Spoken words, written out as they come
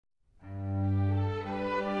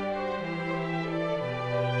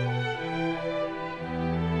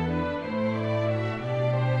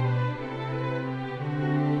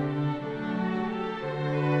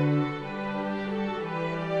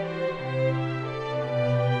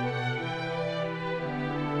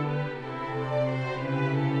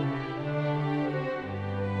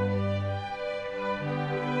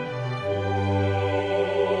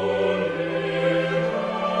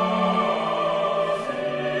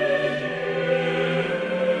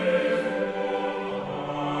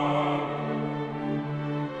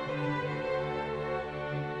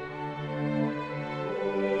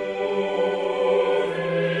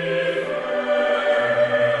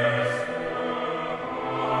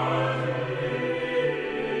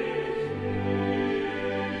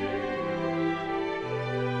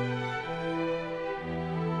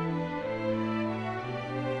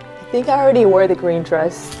think I already wore the green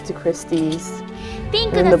dress to Christie's. ピ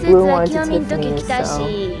ンクのスーツは清美の時着たし、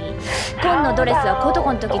紺のドレスはコト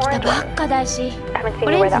コの時着たばっかだし、オ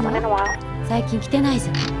レンジの最近着てないじ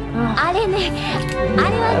ゃん。あれね、あ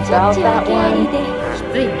れはちょっち訳ありでき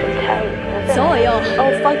つい。そうよ。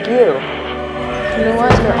Oh, fuck you. You know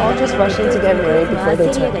what? They're all just rushing to get married before they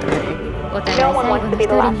turn 30. お互い最後の一人に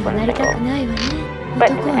はなりたくないわね。But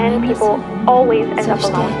in the end, people always end up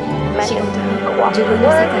alone. Men just walk to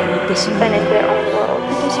work, then into their own world,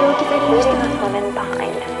 leaving women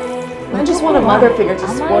behind. I just want a mother figure to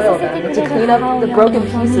spoil them, to clean up the broken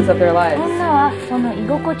pieces of their lives.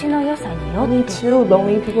 Only two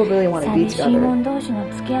lonely people really want to be together.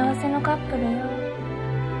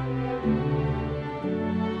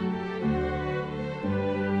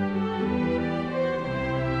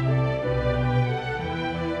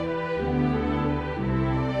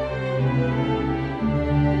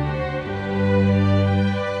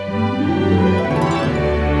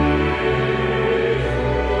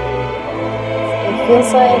 It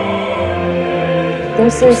feels like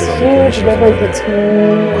there's this huge river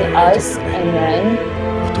between us and them,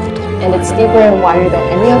 and it's deeper and wider than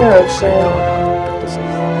any other ocean.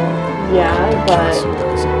 Yeah, but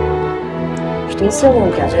we still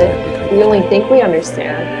won't get it. We only think we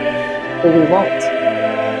understand, but we won't.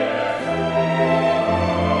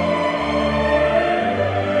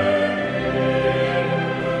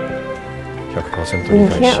 We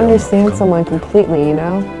can't understand someone completely, you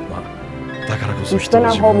know? We spend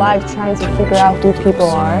our whole life trying to figure out who people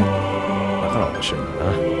are.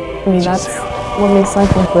 I mean, that's what makes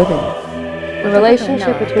life worth living. The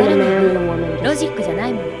relationship between a man and a woman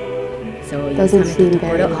doesn't seem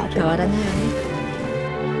very logical.